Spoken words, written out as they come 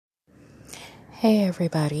Hey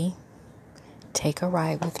everybody, take a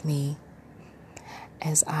ride with me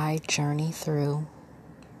as I journey through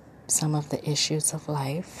some of the issues of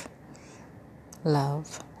life,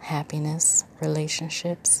 love, happiness,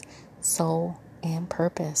 relationships, soul, and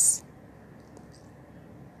purpose.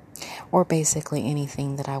 Or basically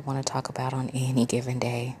anything that I want to talk about on any given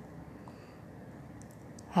day.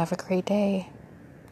 Have a great day.